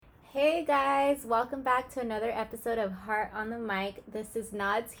Hey guys, welcome back to another episode of Heart on the Mic. This is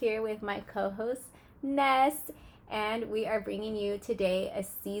Nods here with my co-host Nest, and we are bringing you today a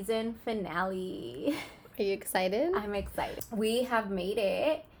season finale. Are you excited? I'm excited. We have made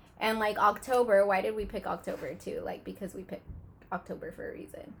it, and like October. Why did we pick October too? Like because we picked October for a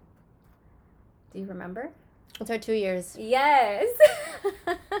reason. Do you remember? It's our 2 years. Yes.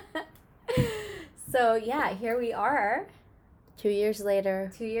 So yeah, here we are. 2 years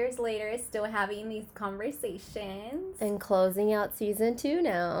later. 2 years later, still having these conversations. And closing out season 2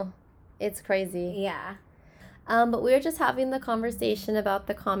 now. It's crazy. Yeah. But we were just having the conversation about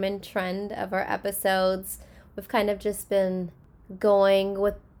the common trend of our episodes. We've kind of just been going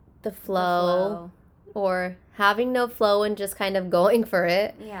with the flow. Or having no flow and just kind of going for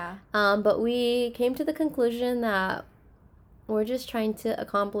it. Yeah. But we came to the conclusion that we're just trying to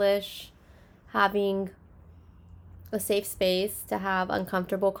accomplish having a safe space to have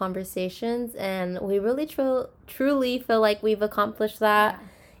uncomfortable conversations, and we really truly feel like we've accomplished that. Yeah.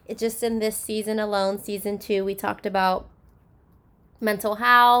 It's just in this season alone, season 2, we talked about mental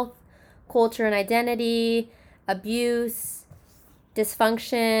health, culture and identity, abuse,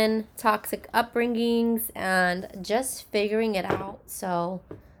 dysfunction, toxic upbringings, and just figuring it out. So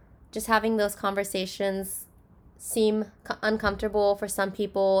just having those conversations seem uncomfortable for some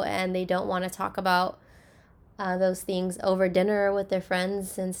people, and they don't want to talk about those things over dinner with their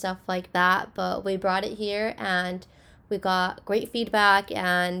friends and stuff like that. But we brought it here and we got great feedback,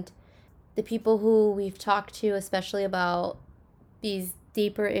 and the people who we've talked to, especially about these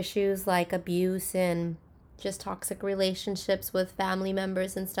deeper issues like abuse and just toxic relationships with family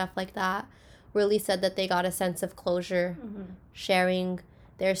members and stuff like that, really said that they got a sense of closure, sharing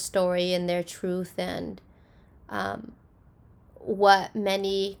their story and their truth, and what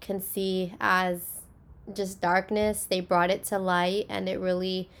many can see as just darkness, they brought it to light, and it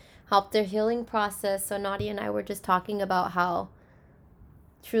really helped their healing process. So Nadia and I were just talking about how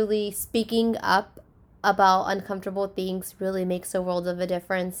truly speaking up about uncomfortable things really makes a world of a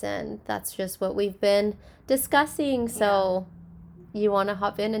difference, and that's just what we've been discussing. So you want to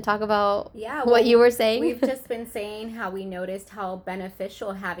hop in and talk about what you were saying? We've just been saying how we noticed how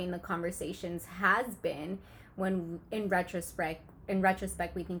beneficial having the conversations has been when in retrospect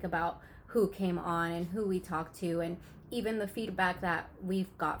we think about who came on and who we talked to, and even the feedback that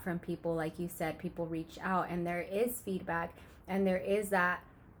we've got from people. Like you said, people reach out and there is feedback, and there is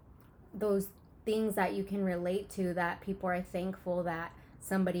those things that you can relate to, that people are thankful that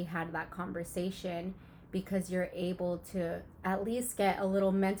somebody had that conversation, because you're able to at least get a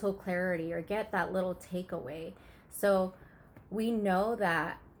little mental clarity or get that little takeaway. So we know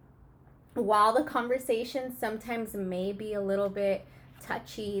that while the conversations sometimes may be a little bit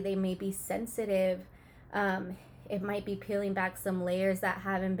touchy, they may be sensitive, it might be peeling back some layers that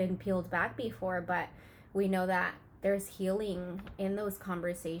haven't been peeled back before, but we know that there's healing in those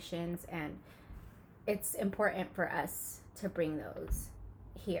conversations, and it's important for us to bring those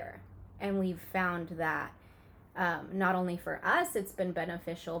here. And we've found that not only for us it's been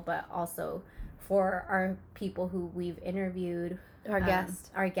beneficial, but also for our people who we've interviewed, our guests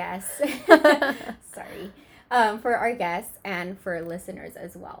sorry, for our guests and for listeners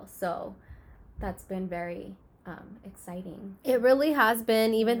as well. So that's been very exciting. It really has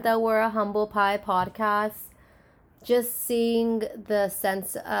been, even though we're a humble pie podcast, just seeing the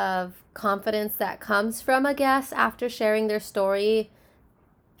sense of confidence that comes from a guest after sharing their story,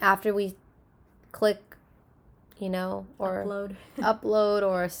 after we click, or upload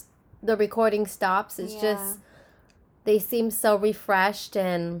or the recording stops. It's just, they seem so refreshed,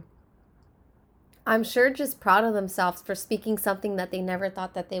 and I'm sure just proud of themselves for speaking something that they never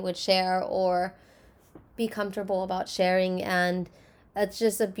thought that they would share or be comfortable about sharing. And it's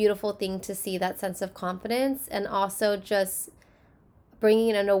just a beautiful thing to see that sense of confidence, and also just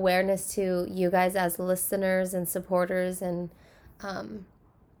bringing an awareness to you guys as listeners and supporters. And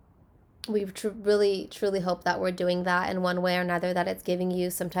we really truly hope that we're doing that in one way or another, that it's giving you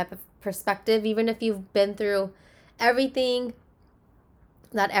some type of perspective, even if you've been through everything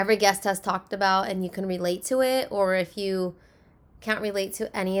that every guest has talked about and you can relate to it, or if you can't relate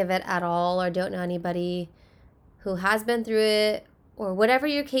to any of it at all or don't know anybody who has been through it, or whatever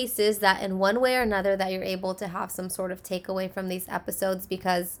your case is, that in one way or another that you're able to have some sort of takeaway from these episodes,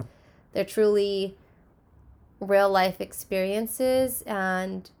 because they're truly real life experiences,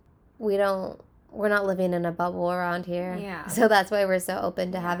 and we're not living in a bubble around here. Yeah. So that's why we're so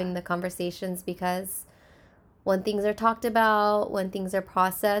open to having the conversations, because when things are talked about, when things are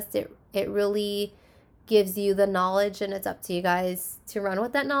processed, it really gives you the knowledge, and it's up to you guys to run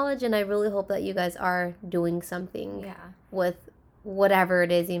with that knowledge. And I really hope that you guys are doing something with whatever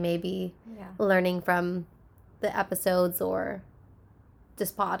it is you may be Yeah. learning from the episodes or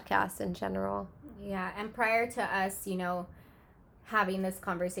this podcast in general. Yeah, and prior to us, having this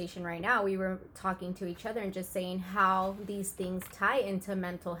conversation right now, we were talking to each other and just saying how these things tie into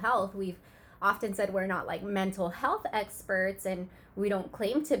mental health. We've often said we're not like mental health experts, and we don't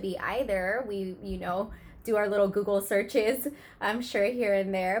claim to be either. We, do our little Google searches, I'm sure, here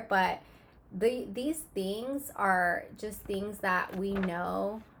and there, but these things are just things that we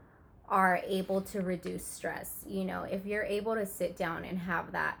know are able to reduce stress. If you're able to sit down and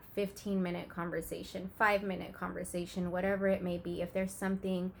have that 15-minute conversation, 5-minute conversation, whatever it may be, if there's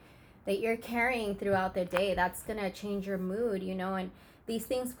something that you're carrying throughout the day, that's going to change your mood, and these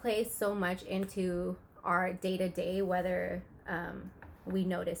things play so much into our day-to-day, whether we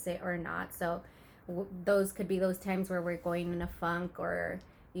notice it or not. So those could be those times where we're going in a funk or,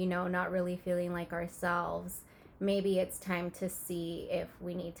 not really feeling like ourselves. Maybe it's time to see if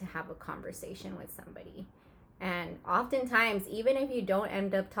we need to have a conversation with somebody. And oftentimes, even if you don't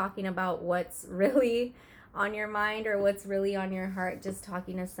end up talking about what's really on your mind or what's really on your heart, just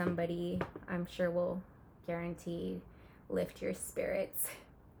talking to somebody, I'm sure will guarantee lift your spirits.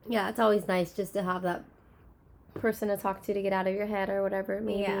 Yeah, it's always nice just to have that person to talk to get out of your head or whatever it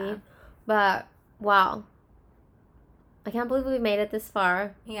may be. But, wow. I can't believe we made it this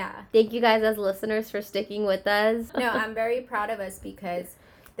far. Yeah. Thank you guys as listeners for sticking with us. No, I'm very proud of us because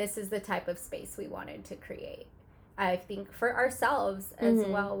this is the type of space we wanted to create. I think for ourselves as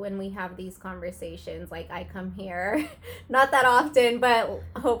well, when we have these conversations, like I come here, not that often, but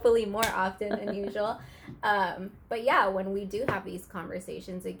hopefully more often than usual. But yeah, when we do have these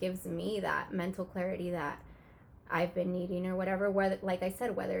conversations, it gives me that mental clarity that I've been needing or whatever, whether, like I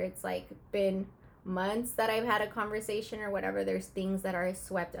said, whether it's like been months that I've had a conversation or whatever, there's things that are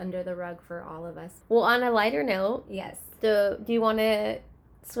swept under the rug for all of us. Well, on a lighter note, yes. Do you want to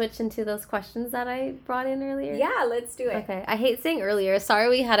switch into those questions that I brought in earlier? Yeah, let's do it. Okay. I hate saying earlier. Sorry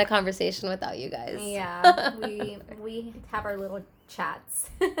we had a conversation without you guys. Yeah, we have our little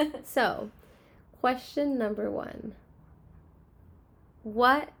chats. So, question number 1.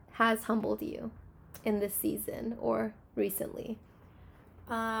 What has humbled you in this season or recently?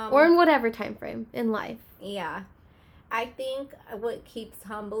 Or in whatever time frame in life. Yeah. I think what keeps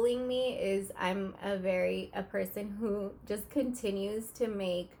humbling me is I'm a person who just continues to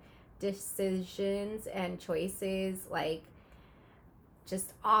make decisions and choices like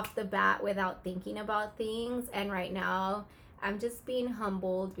just off the bat without thinking about things. And right now I'm just being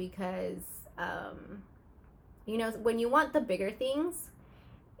humbled because, when you want the bigger things,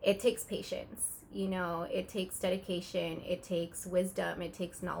 it takes patience. It takes dedication, it takes wisdom, it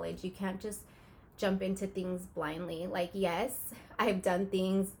takes knowledge. You can't just jump into things blindly. Like, yes, I've done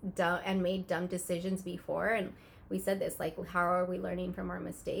things and made dumb decisions before, and we said this, like, how are we learning from our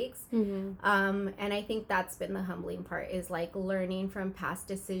mistakes? And I think that's been the humbling part, is like learning from past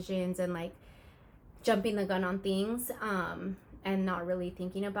decisions and like jumping the gun on things and not really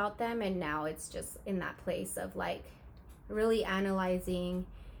thinking about them. And now it's just in that place of like really analyzing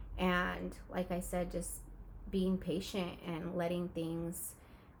and, like I said, just being patient and letting things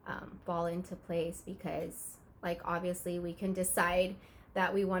fall into place, because like obviously we can decide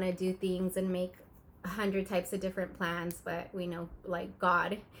that we want to do things and make 100 types of different plans, but we know like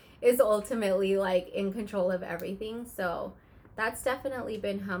God is ultimately like in control of everything. So that's definitely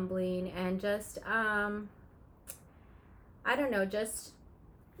been humbling. And just I don't know, just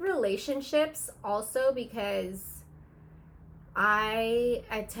relationships also, because I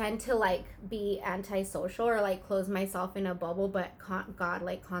tend to like be antisocial or like close myself in a bubble, but God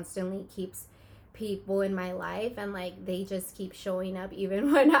like constantly keeps people in my life, and like they just keep showing up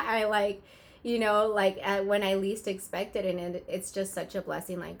even when I like, when I least expect it. And it's just such a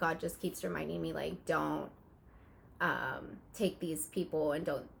blessing. Like God just keeps reminding me, like, don't take these people and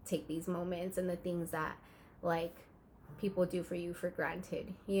don't take these moments and the things that like people do for you for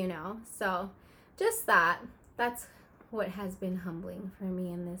granted, So just that's what has been humbling for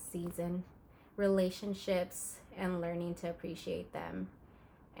me in this season. Relationships and learning to appreciate them,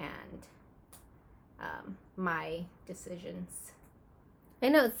 and my decisions. I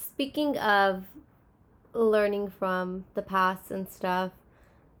know, speaking of learning from the past and stuff,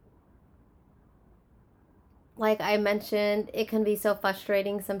 like I mentioned, it can be so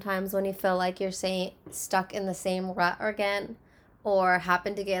frustrating sometimes when you feel like you're stuck in the same rut again, or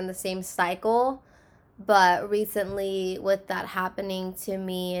happen to get in the same cycle. But recently, with that happening to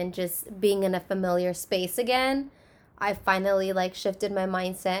me and just being in a familiar space again, I finally like shifted my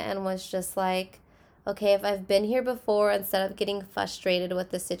mindset and was just like, okay, if I've been here before, instead of getting frustrated with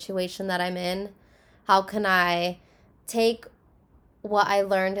the situation that I'm in, how can I take what I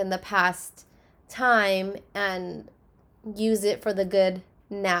learned in the past time and use it for the good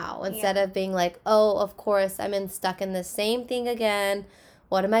now, instead of being like, oh, of course I'm stuck in the same thing again.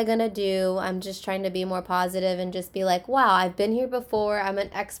 What am I gonna do? I'm just trying to be more positive and just be like, wow, I've been here before. I'm an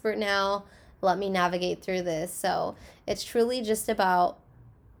expert now. Let me navigate through this. So it's truly just about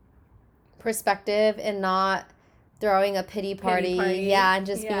perspective and not throwing a pity party. Yeah, and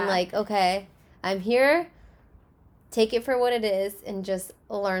just being like, okay, I'm here. Take it for what it is and just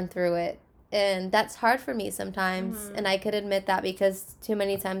learn through it. And that's hard for me sometimes. And I could admit that, because too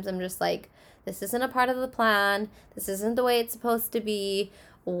many times I'm just like, this isn't a part of the plan. This isn't the way it's supposed to be.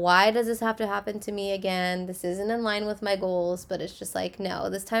 Why does this have to happen to me again? This isn't in line with my goals. But it's just like, no,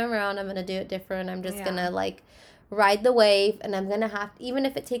 this time around I'm going to do it different. I'm just going to like ride the wave, and I'm going to have, even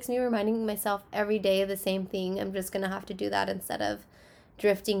if it takes me reminding myself every day the same thing, I'm just going to have to do that instead of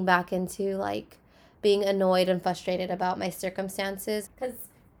drifting back into like being annoyed and frustrated about my circumstances. Because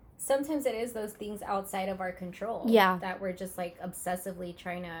sometimes it is those things outside of our control. Yeah. That we're just like obsessively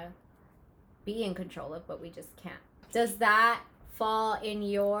trying to be in control of, but we just can't. Does that fall in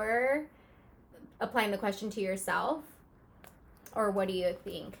your applying the question to yourself? Or what do you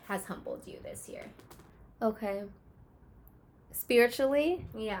think has humbled you this year? Okay. Spiritually,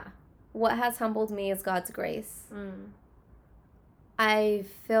 yeah, what has humbled me is God's grace. I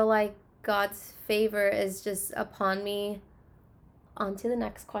feel like God's favor is just upon me. On to the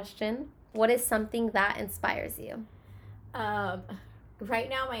next question. What is something that inspires you? Right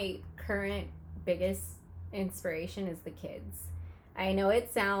now, my current biggest inspiration is the kids. I know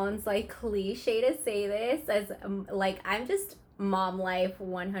it sounds like cliche to say this, as like I'm just mom life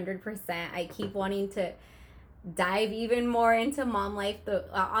 100%. I keep wanting to dive even more into mom life.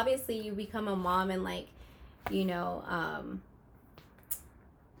 Obviously you become a mom and like,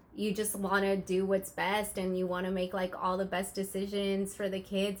 you just want to do what's best, and you want to make like all the best decisions for the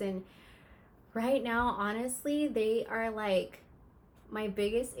kids. And right now, honestly, they are like my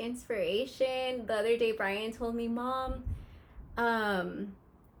biggest inspiration. The other day Brian told me, Mom,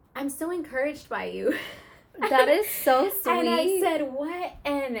 I'm so encouraged by you. That is so sweet. And I said, what?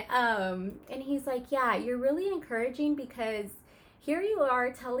 And he's like, yeah, you're really encouraging, because here you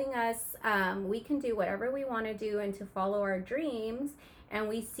are telling us we can do whatever we want to do and to follow our dreams, and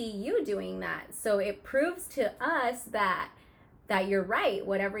we see you doing that. So it proves to us that you're right.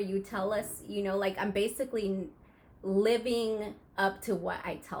 Whatever you tell us, like I'm basically living up to what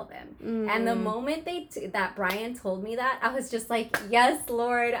I tell them. And the moment that Brian told me that, I was just like, yes,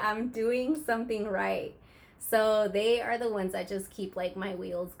 Lord, I'm doing something right. So they are the ones that just keep like my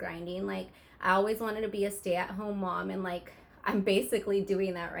wheels grinding. Like I always wanted to be a stay-at-home mom, and like I'm basically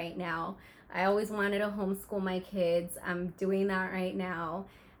doing that right now. I always wanted to homeschool my kids. I'm doing that right now.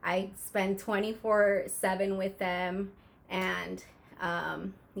 I spend 24/7 with them, and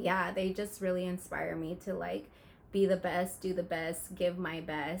they just really inspire me to like be the best, do the best, give my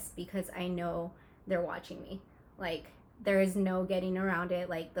best, because I know they're watching me. Like there is no getting around it.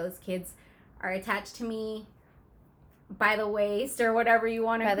 Like those kids are attached to me by the waist, or whatever you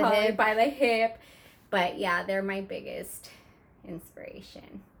want to call it, by the hip. But yeah, they're my biggest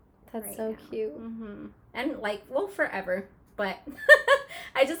inspiration. That's so cute. And like, well, forever. But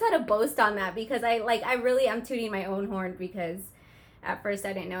I just had to boast on that, because I really am tooting my own horn, because at first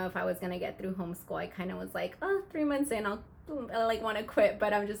I didn't know if I was going to get through homeschool. I kind of was like, 3 months in, I'll like want to quit.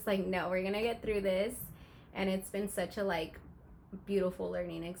 But I'm just like, no, we're going to get through this. And it's been such a like beautiful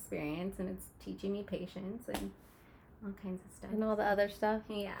learning experience, and it's teaching me patience and all kinds of stuff. And all the other stuff.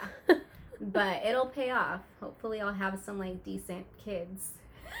 Yeah. But it'll pay off. Hopefully I'll have some like decent kids.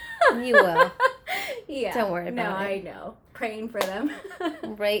 You will. Yeah. Don't worry about it. No, I know. Praying for them.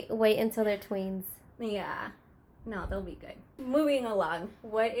 Wait until they're tweens. Yeah. No, they'll be good. Moving along.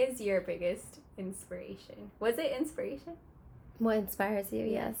 What is your biggest inspiration? Was it inspiration? What inspires you?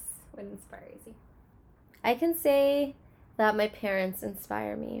 Yes. What inspires you? I can say that my parents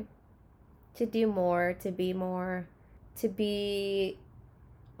inspire me to do more, to be more, to be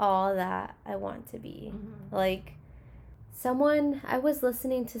all that I want to be. Like I was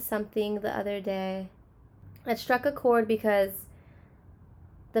listening to something the other day. It struck a chord, because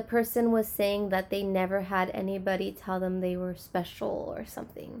the person was saying that they never had anybody tell them they were special or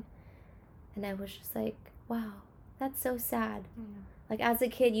something. And I was just like, wow, that's so sad. Like as a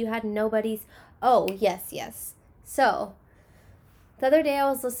kid, you had nobody's. Oh, yes. So the other day I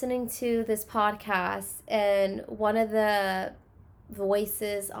was listening to this podcast, and one of the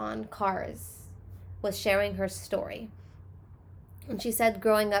voices on Cars was sharing her story. And she said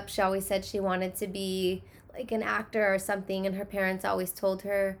growing up, she always said she wanted to be like an actor or something, and her parents always told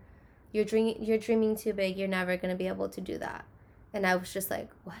her, you're dreaming too big, you're never going to be able to do that. And I was just like,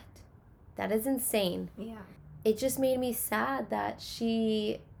 what? That is insane. Yeah. It just made me sad that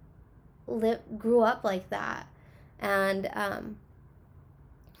she grew up like that. And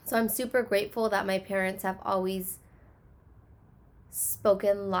so I'm super grateful that my parents have always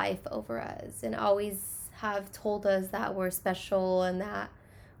spoken life over us and always have told us that we're special and that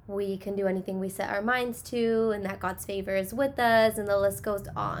we can do anything we set our minds to and that God's favor is with us, and the list goes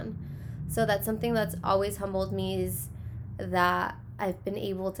on. So that's something that's always humbled me, is that I've been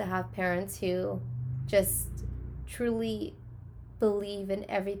able to have parents who just truly believe in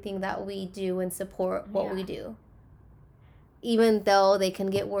everything that we do and support what we do. Even though they can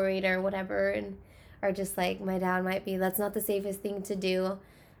get worried or whatever and are just like, my dad might be, that's not the safest thing to do.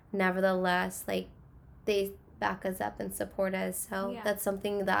 Nevertheless, like, they back us up and support us. So that's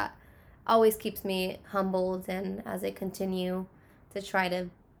something that always keeps me humbled, and as I continue to try to,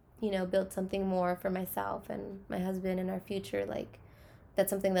 build something more for myself and my husband and our future, like, that's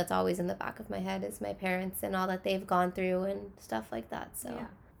something that's always in the back of my head, is my parents and all that they've gone through and stuff like that. So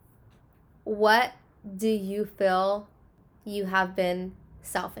what do you feel you have been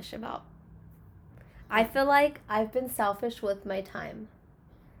selfish about? I feel like I've been selfish with my time.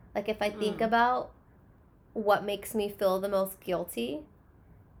 Like, if I think about what makes me feel the most guilty,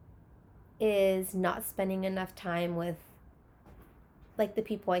 is not spending enough time with, like, the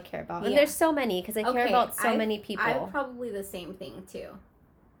people I care about. And there's so many, because I care about so many people. I'm probably the same thing too.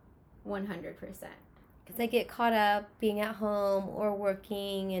 100%. Because I get caught up being at home or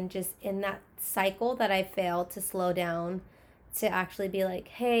working and just in that cycle that I fail to slow down to actually be like,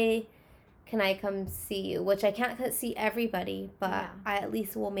 hey, can I come see you? Which I can't see everybody, but I at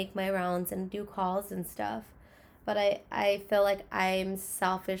least will make my rounds and do calls and stuff. But I feel like I'm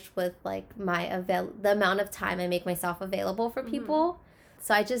selfish with, like, the amount of time I make myself available for people.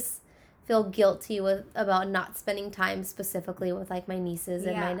 So I just feel guilty about not spending time specifically with, like, my nieces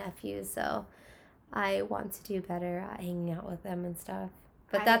and my nephews. So I want to do better at hanging out with them and stuff.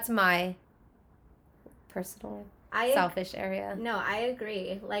 But that's my personal selfish area. No, I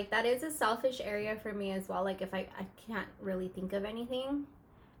agree. Like, that is a selfish area for me as well. Like, if I can't really think of anything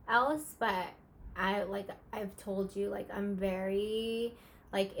else, but I've told you, like, I'm very,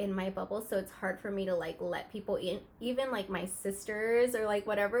 like, in my bubble, so it's hard for me to, like, let people in, even, like, my sisters or, like,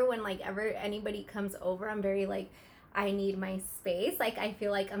 whatever. When, like, ever anybody comes over, I'm very, like, I need my space. Like, I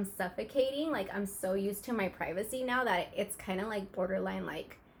feel like I'm suffocating. Like, I'm so used to my privacy now that it's kind of, like, borderline,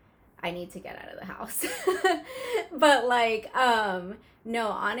 like, I need to get out of the house. But, like, no,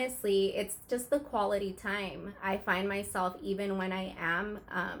 honestly, it's just the quality time. I find myself, even when I am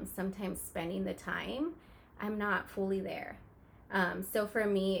sometimes spending the time, I'm not fully there. So for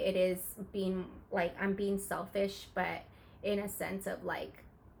me, it is being, like, I'm being selfish, but in a sense of, like,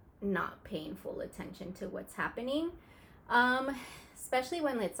 not paying full attention to what's happening. Especially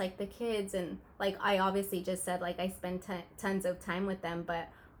when it's, like, the kids, and, like, I obviously just said, like, I spend tons of time with them, but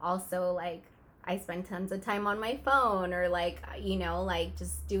also, like, I spend tons of time on my phone, or, like, like,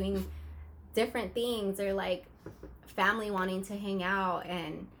 just doing different things, or, like, family wanting to hang out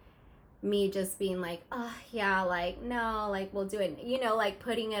and me just being like, oh yeah, like, no, like, we'll do it, like,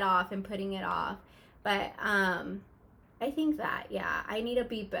 putting it off. But I think that I need to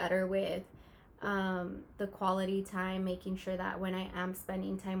be better with the quality time, making sure that when I am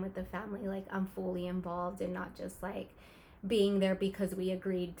spending time with the family, like, I'm fully involved and not just, like, being there because we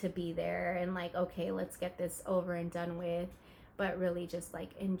agreed to be there and, like, okay, let's get this over and done with, but really just, like,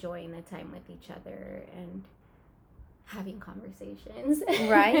 enjoying the time with each other and having conversations.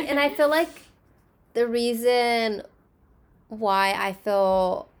 Right. And I feel like the reason why I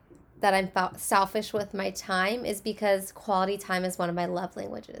feel that I'm selfish with my time is because quality time is one of my love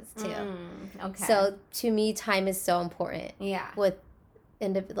languages too. Okay. So to me, time is so important. Yeah. With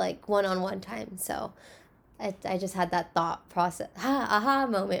like one-on-one time. So I just had that thought process, aha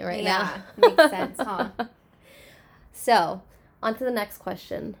moment right now. Makes sense, huh? So, on to the next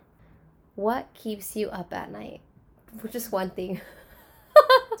question. What keeps you up at night? Just one thing.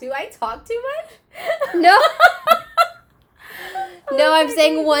 Do I talk too much? No. No, I'm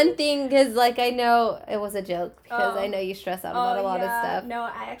saying one thing because, like, I know it was a joke because I know you stress out about a lot of stuff. No,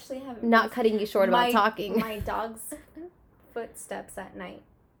 I actually have not cutting you short about talking. My dog's footsteps at night.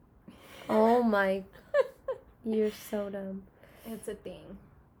 Oh my. You're so dumb. It's a thing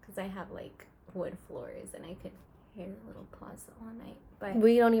because I have, like, wood floors and I could hear little paws all night. But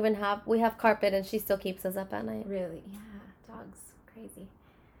we have carpet and she still keeps us up at night. Really? Yeah, dogs, crazy.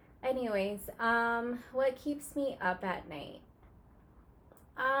 Anyways, what keeps me up at night?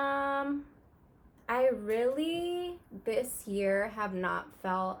 I really this year have not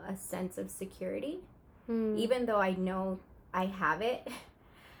felt a sense of security, even though I know I have it.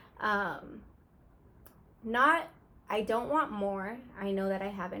 um not I don't want more. I know that I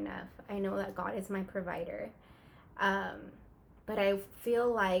have enough. I know that God is my provider. um but I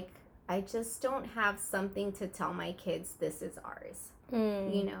feel like I just don't have something to tell my kids this is ours.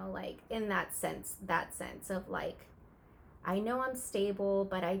 You know, like in that sense of like, I know I'm stable,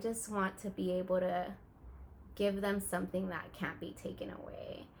 but I just want to be able to give them something that can't be taken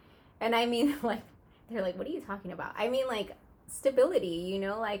away. And I mean, like, they're like, what are you talking about? I mean, like, stability, you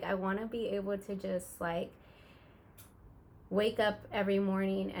know, like, I want to be able to just, like, wake up every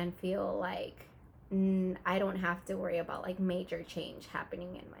morning and feel like I don't have to worry about, like, major change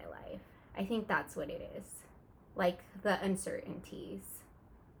happening in my life. I think that's what it is. Like, the uncertainties.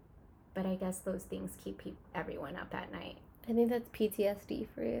 But I guess those things keep everyone up at night. I think that's PTSD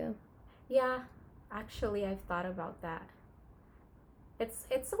for you. Yeah, actually, I've thought about that.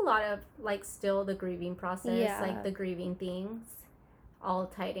 It's a lot of like still the grieving process, like the grieving things all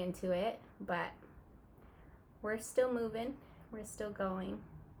tied into it, but we're still moving, we're still going.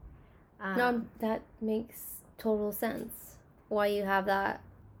 No, that makes total sense. Why you have that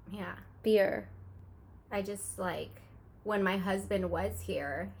fear. I just like, when my husband was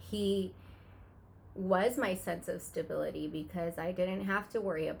here, he was my sense of stability because I didn't have to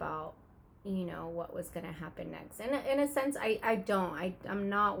worry about, you know, what was going to happen next. And in a sense, I'm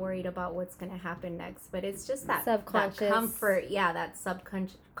not worried about what's going to happen next, but it's just that subconscious that comfort. Yeah, that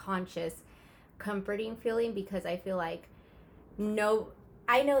subconscious comforting feeling, because I feel like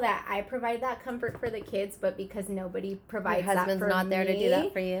I know that I provide that comfort for the kids, but because nobody provides that for me. Your husband's not there to do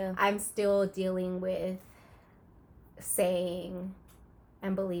that for you. I'm still dealing with saying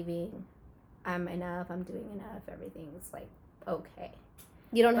and believing I'm enough, I'm doing enough, everything's like okay.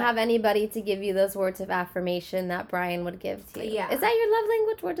 You don't have anybody to give you those words of affirmation that Brian would give to you. Yeah. Is that your love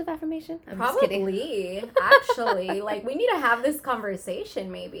language, words of affirmation? I'm probably, actually. Like, we need to have this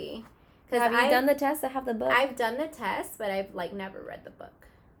conversation, maybe. Have you done the test? I have the book. I've done the test, but I've, like, never read the book.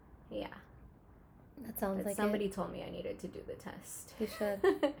 Yeah. That sounds like somebody told me I needed to do the test. You should.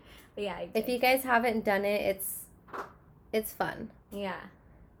 But yeah, I did. If you guys haven't done it, it's fun. Yeah.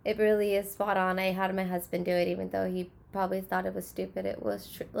 It really is spot on. I had my husband do it, even though he probably thought it was stupid. It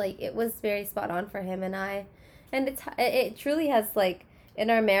was it was very spot on for him and I, and it truly has, like, in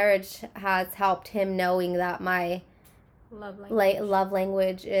our marriage has helped him knowing that my love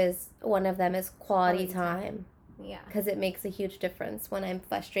language is one of them is quality time. Yeah, because it makes a huge difference when I'm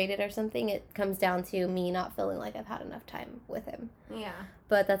frustrated or something. It comes down to me not feeling like I've had enough time with him. Yeah,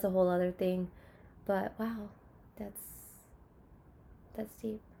 but that's a whole other thing. But wow, that's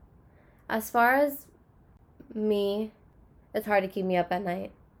deep. As far as me, it's hard to keep me up at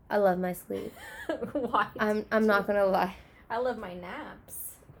night. I love my sleep. Why? I'm not gonna lie. I love my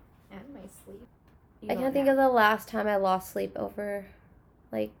naps and my sleep. I can't think of the last time I lost sleep over,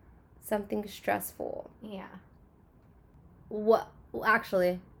 like, something stressful. Yeah. What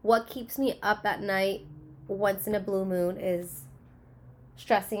keeps me up at night once in a blue moon is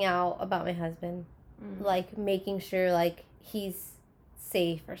stressing out about my husband. Mm-hmm. Like, making sure, like, he's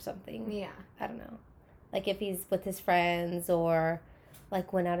safe or something. Yeah. I don't know. Like, if he's with his friends or,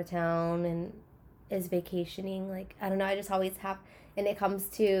 like, went out of town and is vacationing. Like, I don't know. I just always have... And it comes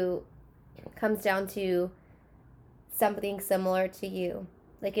down to something similar to you.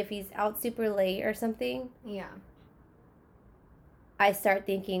 Like, if he's out super late or something. Yeah. I start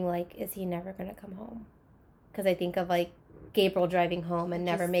thinking, like, is he never going to come home? Because I think of, like, Gabriel driving home and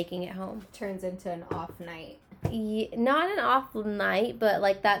never making it home. Turns into an off night. Not an off night, but,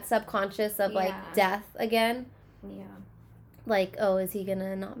 like, that subconscious of, like, death again. Yeah. Like, oh, is he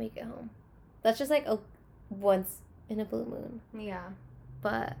gonna not make it home? That's just, like, once in a blue moon. Yeah.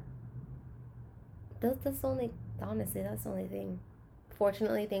 But that's the only thing.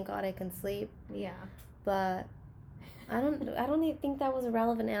 Fortunately, thank God I can sleep. Yeah. But I don't even think that was a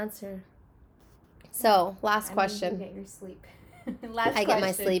relevant answer. So, last question. You get your sleep. I get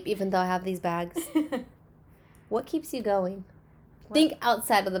my sleep, even though I have these bags. What keeps you going? Think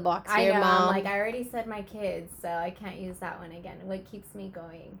outside of the box here, Mom. Like, I already said my kids, so I can't use that one again. What keeps me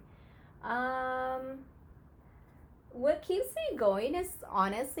going? What keeps me going is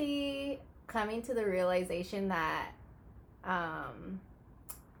honestly coming to the realization that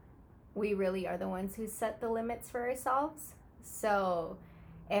we really are the ones who set the limits for ourselves. So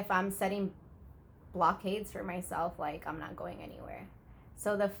if I'm setting blockades for myself, like, I'm not going anywhere.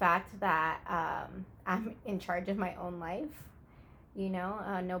 So the fact that I'm in charge of my own life, you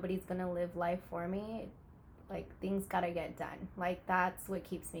know, nobody's gonna live life for me. Like, things gotta get done. Like, that's what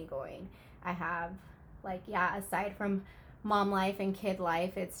keeps me going. I have, like, aside from mom life and kid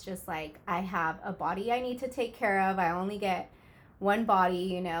life, it's just like I have a body I need to take care of. I only get one body,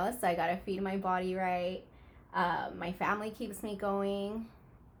 you know, so I gotta feed my body right. My family keeps me going.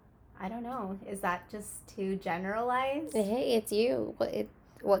 I don't know. Is that just too generalized? Hey, it's you.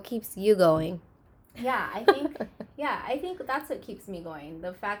 What keeps you going? Yeah, I think that's what keeps me going.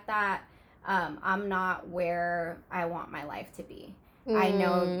 The fact that I'm not where I want my life to be. I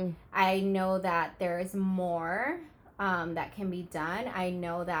know that there is more that can be done. I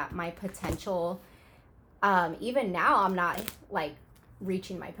know that my potential, even now, I'm not like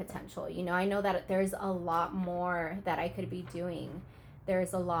reaching my potential. You know, I know that there's a lot more that I could be doing.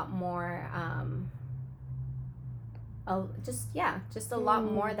 There's a lot more, just a lot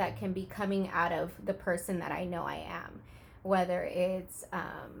more that can be coming out of the person that I know I am, whether it's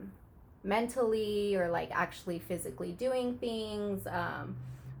mentally or like actually physically doing things,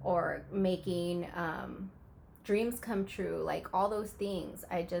 or making dreams come true, like all those things.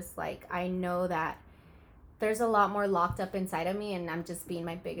 I know that there's a lot more locked up inside of me, and I'm just being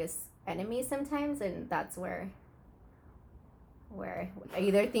my biggest enemy sometimes, and that's where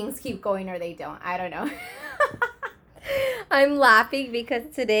either things keep going or they don't. I don't know. I'm laughing because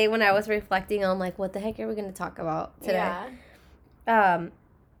today when I was reflecting on like what the heck are we going to talk about today? Yeah.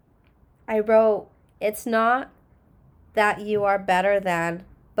 I wrote, it's not that you are better than,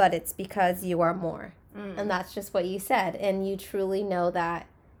 but it's because you are more. And that's just what you said. And you truly know that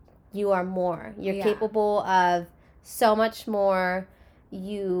you are more. You're capable of so much more.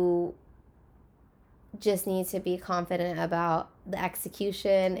 You just need to be confident about the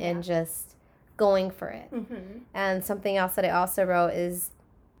execution and just going for it. And something else that I also wrote is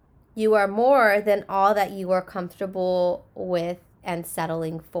you are more than all that you are comfortable with and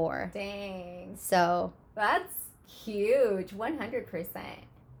settling for. Dang. So that's huge. 100%.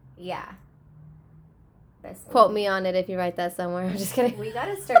 Yeah. Quote me on it if you write that somewhere. I'm just kidding. We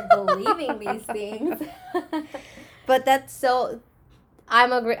gotta start believing these things. But that's so. I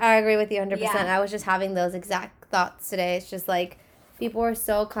agree with you 100%. Yeah. I was just having those exact thoughts today. It's just like people are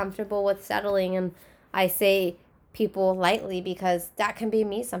so comfortable with settling, and I say people lightly because that can be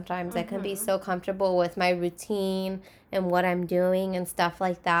me sometimes. I can be so comfortable with my routine and what I'm doing and stuff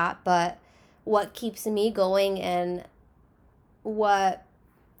like that. But what keeps me going and what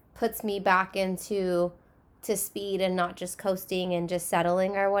puts me back into speed and not just coasting and just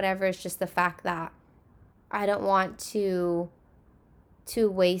settling or whatever is just the fact that I don't want to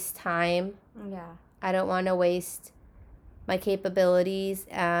waste time. Yeah. I don't want to waste my capabilities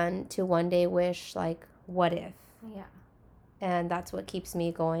and to one day wish like what if. Yeah. And that's what keeps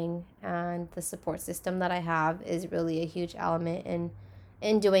me going, and the support system that I have is really a huge element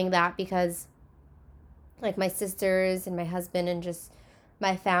in doing that, because like my sisters and my husband and just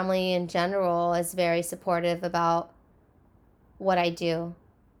my family in general is very supportive about what I do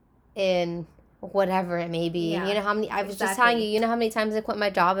in whatever it may be. Yeah, you know how many I was just telling you know how many times I quit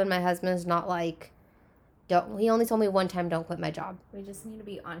my job and my husband's not like he only told me one time don't quit my job. We just need to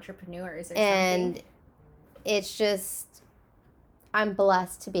be entrepreneurs or and something. It's just I'm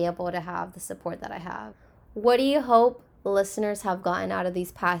blessed to be able to have the support that I have. What do you hope listeners have gotten out of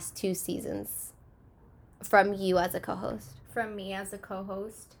these past 2 seasons from you as a co-host? From me as a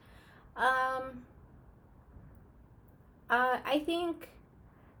co-host, I think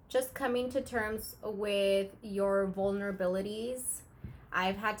just coming to terms with your vulnerabilities.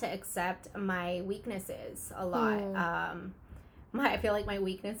 I've had to accept my weaknesses a lot. I feel like my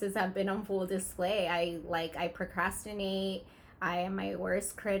weaknesses have been on full display. I procrastinate. I am my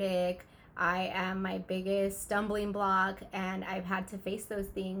worst critic. I am my biggest stumbling block, and I've had to face those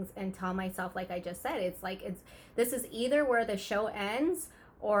things and tell myself, like I just said, this is either where the show ends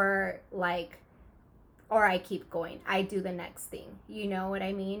or I keep going. I do the next thing. You know what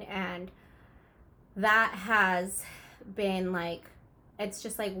I mean? And that has been like, it's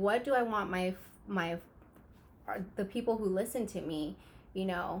just like, what do I want the people who listen to me, you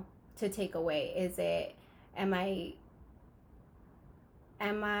know, to take away?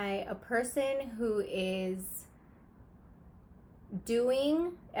 Am I a person who is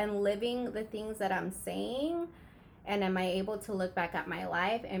doing and living the things that I'm saying? And am I able to look back at my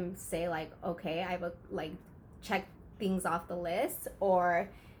life and say like, okay, I've check things off the list? Or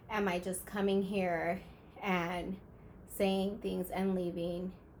am I just coming here and saying things and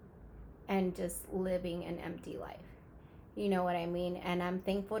leaving and just living an empty life? You know what I mean? And I'm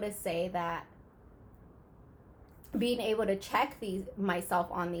thankful to say that being able to check myself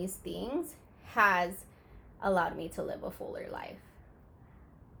on these things has allowed me to live a fuller life,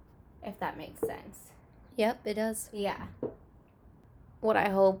 if that makes sense. Yep, it does. Yeah. What I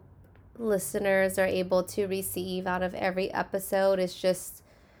hope listeners are able to receive out of every episode is just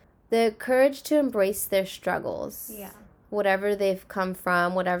the courage to embrace their struggles. Yeah. Whatever they've come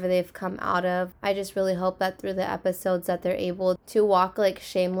from, whatever they've come out of. I just really hope that through the episodes that they're able to walk like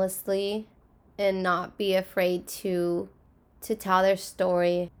shamelessly and not be afraid to tell their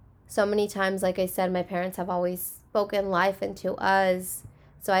story. So many times, like I said, my parents have always spoken life into us.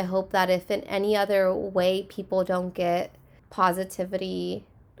 So I hope that if in any other way people don't get positivity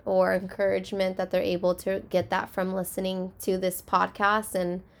or encouragement, that they're able to get that from listening to this podcast,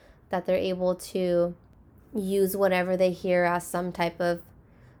 and that they're able to use whatever they hear as some type of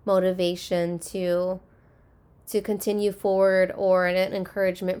motivation to continue forward, or an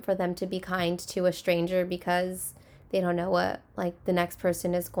encouragement for them to be kind to a stranger, because they don't know what like the next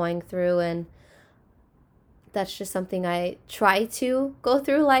person is going through. And that's just something I try to go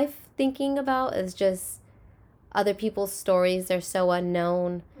through life thinking about, is just other people's stories. They're so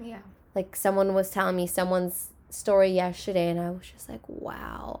unknown. Yeah. Like someone was telling me someone's story yesterday, and I was just like,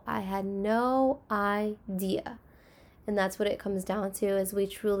 wow, I had no idea. And that's what it comes down to, is we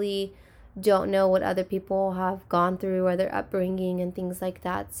truly don't know what other people have gone through, or their upbringing and things like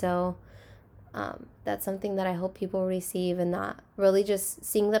that. So that's something that I hope people receive, and that really just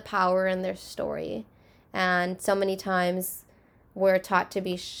seeing the power in their story. And so many times we're taught to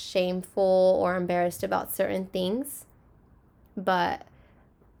be shameful or embarrassed about certain things, but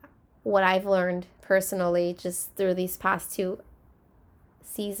what I've learned personally just through these past 2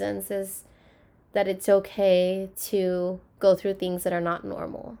 seasons is that it's okay to go through things that are not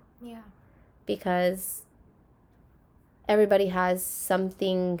normal. Yeah. Because everybody has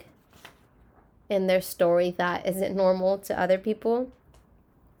something in their story that isn't normal to other people.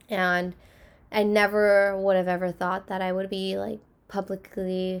 And I never would have ever thought that I would be like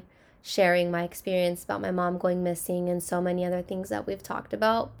publicly sharing my experience about my mom going missing and so many other things that we've talked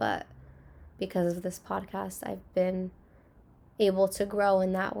about. But because of this podcast, I've been able to grow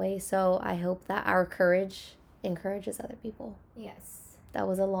in that way. So I hope that our courage encourages other people. Yes. That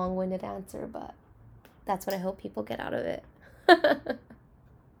was a long-winded answer, but that's what I hope people get out of it.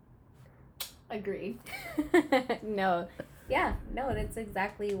 Agreed. No. Yeah. No, that's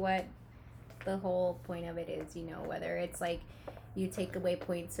exactly what the whole point of it is, you know, whether it's like you take away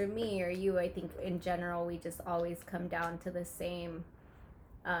points from me or you. I think in general we just always come down to the same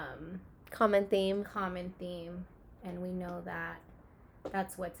common theme, and we know that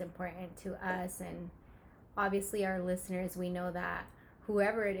that's what's important to us. And obviously our listeners, we know that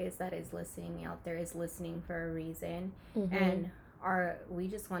whoever it is that is listening out there is listening for a reason. Mm-hmm. And we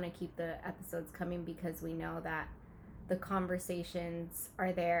just want to keep the episodes coming because we know that the conversations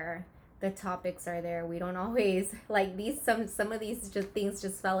are there, the topics are there. We don't always like these. Some of these just things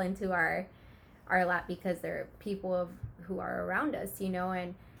just fell into our lap because they're people who are around us, you know,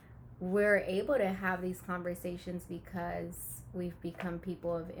 and we're able to have these conversations because we've become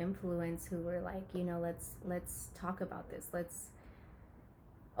people of influence who were like, you know, let's talk about this. Let's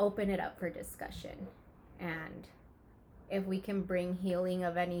open it up for discussion. And if we can bring healing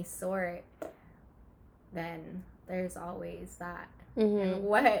of any sort, then there's always that. Mm-hmm. And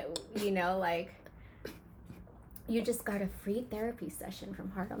what, you know, like, you just got a free therapy session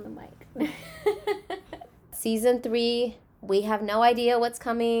from Heart on the Mic. Season 3, we have no idea what's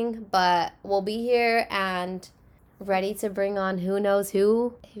coming, but we'll be here and ready to bring on who knows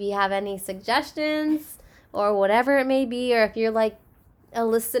who. If you have any suggestions or whatever it may be, or if you're like a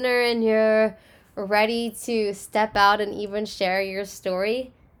listener and you're ready to step out and even share your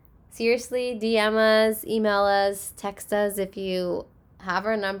story, seriously, DM us, email us, text us if you have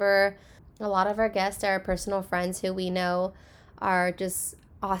our number. A lot of our guests are personal friends who we know are just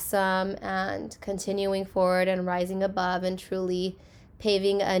awesome and continuing forward and rising above and truly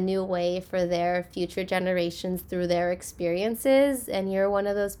paving a new way for their future generations through their experiences. And you're one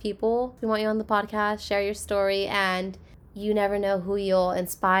of those people. We want you on the podcast, share your story, and you never know who you'll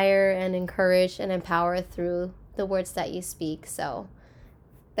inspire and encourage and empower through the words that you speak. So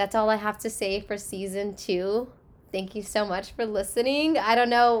that's all I have to say for season 2. Thank you so much for listening. I don't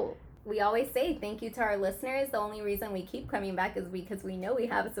know. We always say thank you to our listeners. The only reason we keep coming back is because we know we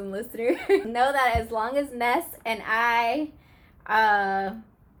have some listeners. Know that as long as Ness and I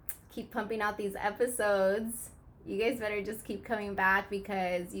keep pumping out these episodes, you guys better just keep coming back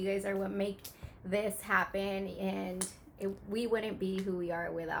because you guys are what make this happen. And we wouldn't be who we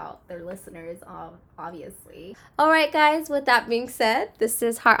are without their listeners, obviously. All right, guys, with that being said, this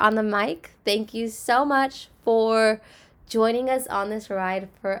is Heart on the Mic. Thank you so much for joining us on this ride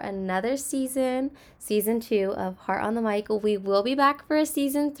for another season 2 of Heart on the Mic. We will be back for a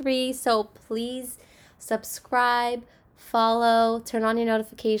season 3, so please subscribe, follow, turn on your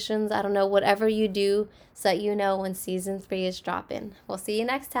notifications. I don't know, whatever you do so that you know when season 3 is dropping. We'll see you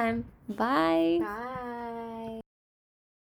next time. Bye. Bye.